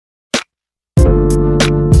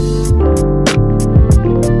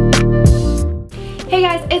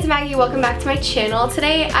Maggie, welcome back to my channel.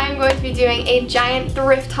 Today I'm going to be doing a giant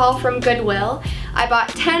thrift haul from Goodwill. I bought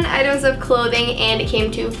 10 items of clothing and it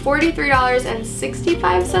came to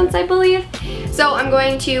 $43.65, I believe. So I'm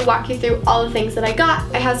going to walk you through all the things that I got.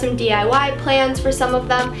 I have some DIY plans for some of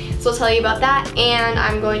them, so I'll tell you about that, and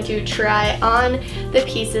I'm going to try on the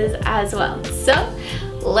pieces as well. So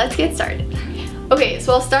let's get started. Okay,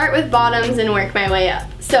 so I'll start with bottoms and work my way up.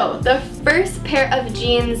 So the first pair of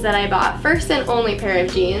jeans that I bought, first and only pair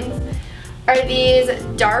of jeans, are these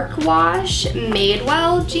dark wash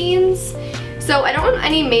Madewell jeans. So I don't own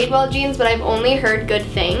any Madewell jeans, but I've only heard good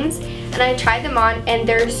things. And I tried them on and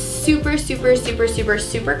they're super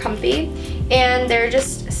comfy. And they're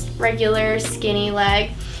just regular skinny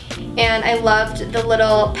leg. And I loved the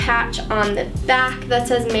little patch on the back that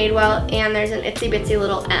says Madewell, and there's an itsy bitsy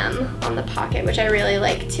little M on the pocket, which I really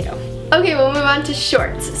like too. Okay, we'll move on to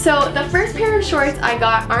shorts. So the first pair of shorts I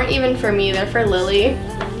got aren't even for me, they're for Lily.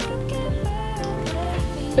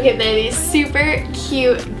 Okay, they're these super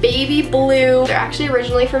cute baby blue. They're actually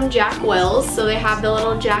originally from Jack Wills, so they have the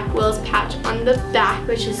little Jack Wills patch on the back,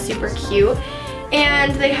 which is super cute.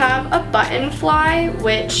 And they have a button fly,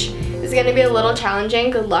 which is going to be a little challenging,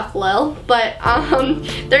 good luck Lil, but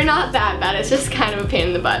they're not that bad, it's just kind of a pain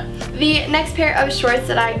in the butt. The next pair of shorts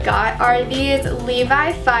that I got are these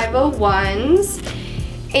Levi 501s,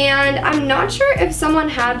 and I'm not sure if someone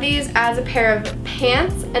had these as a pair of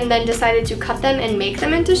pants and then decided to cut them and make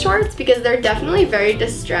them into shorts, because they're definitely very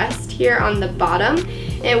distressed here on the bottom.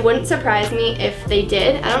 It wouldn't surprise me if they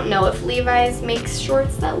did. I don't know if Levi's makes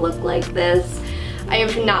shorts that look like this. I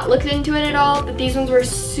have not looked into it at all, but these ones were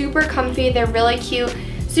super comfy, they're really cute,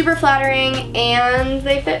 super flattering, and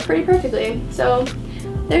they fit pretty perfectly. So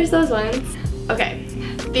there's those ones. Okay,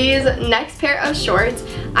 these next pair of shorts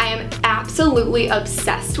I am absolutely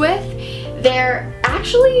obsessed with. They're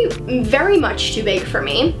actually very much too big for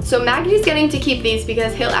me. So Maggie's getting to keep these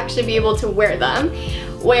because he'll actually be able to wear them,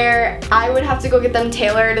 where I would have to go get them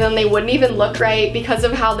tailored and then they wouldn't even look right because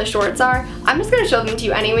of how the shorts are. I'm just gonna show them to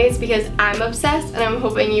you anyways because I'm obsessed and I'm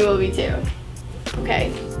hoping you will be too.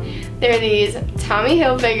 Okay, they're these Tommy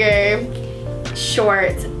Hilfiger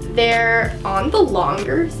shorts. They're on the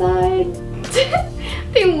longer side.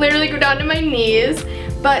 They literally go down to my knees,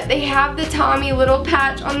 but they have the Tommy little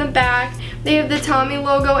patch on the back. They have the Tommy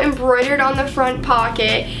logo embroidered on the front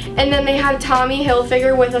pocket, and then they have Tommy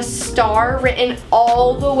Hilfiger with a star written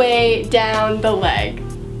all the way down the leg.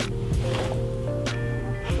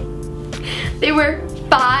 They were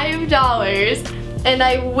 $5, and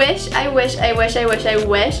I wish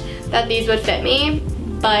that these would fit me,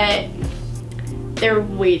 but they're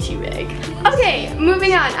way too big. Okay,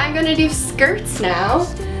 moving on, I'm gonna do skirts now.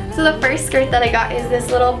 So the first skirt that I got is this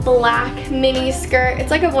little black mini skirt.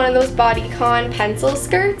 It's like one of those bodycon pencil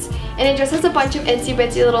skirts, and it just has a bunch of itsy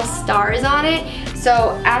bitsy little stars on it.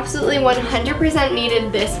 So absolutely 100%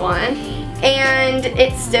 needed this one. And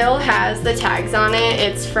it still has the tags on it.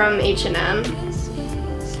 It's from H&M.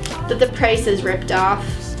 But the price is ripped off.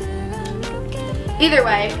 Either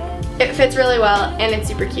way, it fits really well and it's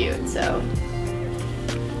super cute, so.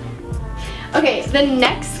 Okay, the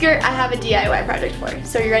next skirt I have a DIY project for.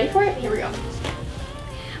 So you ready for it? Here we go.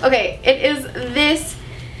 Okay, it is this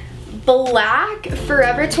black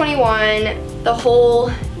Forever 21, the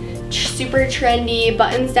whole super trendy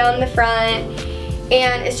buttons down the front,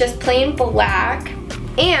 and it's just plain black.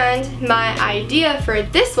 And my idea for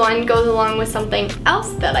this one goes along with something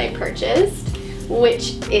else that I purchased,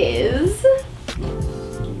 which is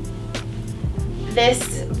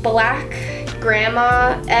this black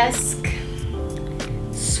grandma-esque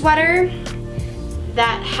sweater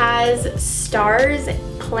that has stars,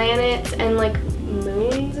 planets, and like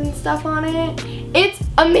moons and stuff on it. It's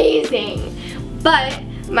amazing, but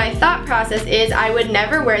my thought process is I would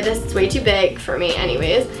never wear this, it's way too big for me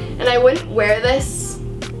anyways, and I wouldn't wear this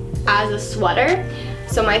as a sweater.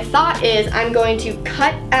 So my thought is I'm going to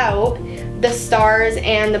cut out the stars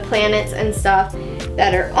and the planets and stuff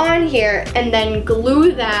that are on here and then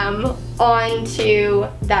glue them onto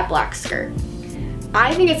that black skirt.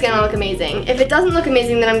 I think it's gonna look amazing. If it doesn't look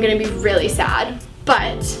amazing, then I'm gonna be really sad,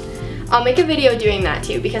 but I'll make a video doing that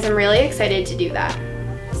too because I'm really excited to do that.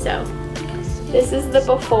 So this is the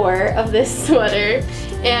before of this sweater,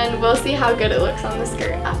 and we'll see how good it looks on the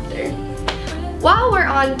skirt after. While we're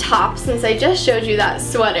on top, since I just showed you that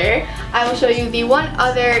sweater, I will show you the one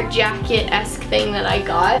other jacket-esque thing that I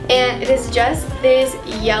got, and it is just this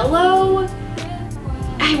yellow,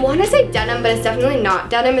 I want to say denim, but it's definitely not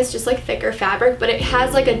denim. It's just like thicker fabric, but it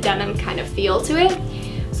has like a denim kind of feel to it.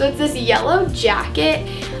 So it's this yellow jacket,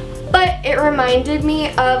 but it reminded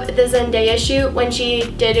me of the Zendaya shoot when she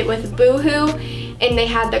did it with Boohoo, and they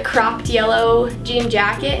had the cropped yellow jean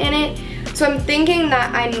jacket in it. So I'm thinking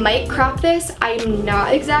that I might crop this. I'm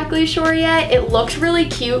not exactly sure yet. It looks really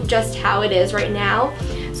cute just how it is right now.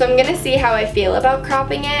 So I'm gonna see how I feel about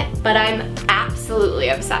cropping it, but I'm absolutely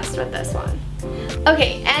obsessed with this one.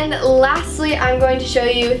 Okay, and lastly, I'm going to show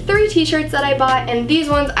you 3 t-shirts that I bought, and these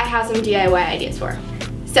ones I have some DIY ideas for.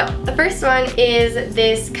 So the first one is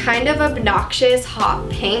this kind of obnoxious hot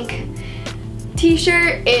pink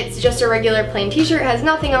t-shirt. It's just a regular plain t-shirt, has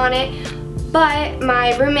nothing on it, but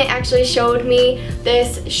my roommate actually showed me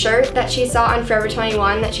this shirt that she saw on Forever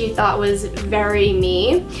 21 that she thought was very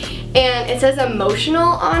me. And it says emotional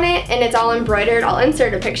on it, and it's all embroidered. I'll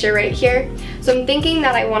insert a picture right here. So I'm thinking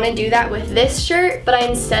that I want to do that with this shirt, but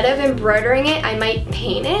instead of embroidering it, I might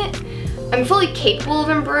paint it. I'm fully capable of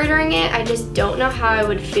embroidering it, I just don't know how I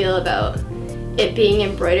would feel about it being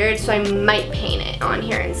embroidered, so I might paint it on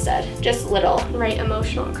here instead. Just little, write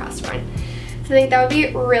emotional across the front. So I think that would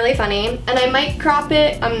be really funny, and I might crop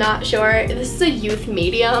it, I'm not sure. This is a youth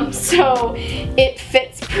medium, so it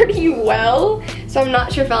fits pretty well, so I'm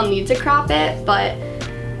not sure if I'll need to crop it, but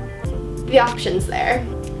the option's there.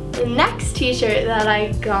 The next t-shirt that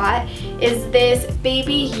I got is this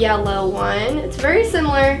baby yellow one. It's very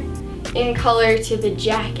similar in color to the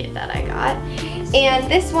jacket that I got.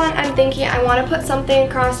 And this one, I'm thinking I want to put something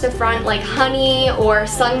across the front like honey or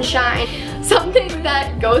sunshine, something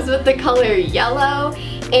that goes with the color yellow.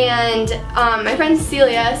 And my friend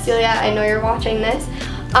Celia, I know you're watching this,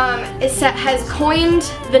 has coined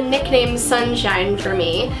the nickname Sunshine for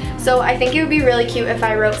me. So I think it would be really cute if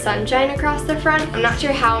I wrote sunshine across the front. I'm not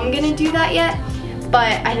sure how I'm gonna do that yet,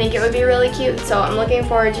 but I think it would be really cute, so I'm looking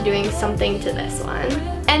forward to doing something to this one.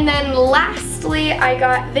 And then lastly, I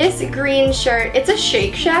got this green shirt. It's a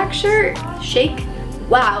Shake Shack shirt. Shake?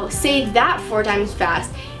 Wow, say that 4 times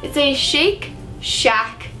fast. It's a Shake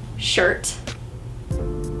Shack shirt.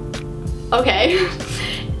 Okay.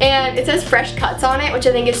 And it says fresh cuts on it, which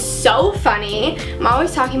I think is so funny. I'm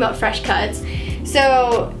always talking about fresh cuts.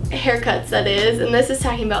 So, haircuts that is, and this is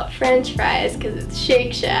talking about french fries because it's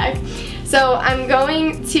Shake Shack. So I'm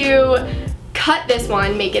going to cut this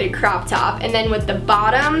one, make it a crop top, and then with the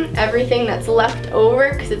bottom, everything that's left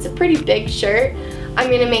over, because it's a pretty big shirt,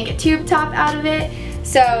 I'm gonna make a tube top out of it.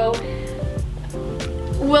 So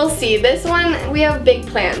we'll see. This one, we have big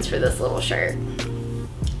plans for this little shirt.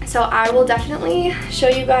 So I will definitely show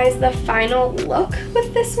you guys the final look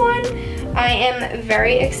with this one. I am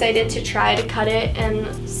very excited to try to cut it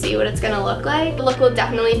and see what it's gonna look like. The look will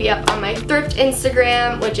definitely be up on my Thrift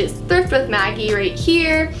Instagram, which is Thrift with Maggie right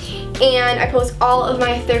here. And I post all of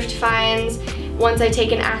my thrift finds once I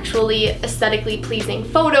take an actually aesthetically pleasing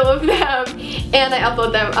photo of them, and I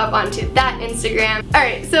upload them up onto that Instagram.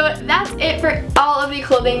 Alright, so that's it for all of the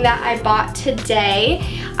clothing that I bought today.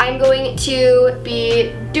 I'm going to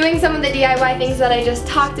be doing some of the DIY things that I just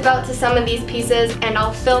talked about to some of these pieces, and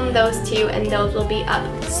I'll film those too, and those will be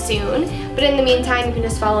up soon. But in the meantime, you can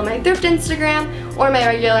just follow my Thrift Instagram or my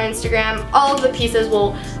regular Instagram. All of the pieces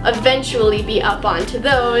will eventually be up onto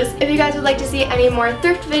those. If you guys would like to see any more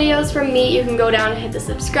thrift videos from me, you can go down and hit the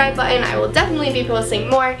subscribe button. I will definitely be posting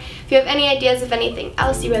more. If you have any ideas of anything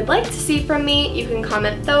else you would like to see from me, you can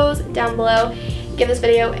comment those down below. Give this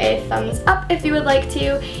video a thumbs up if you would like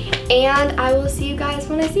to, and I will see you guys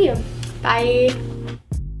when I see you. Bye!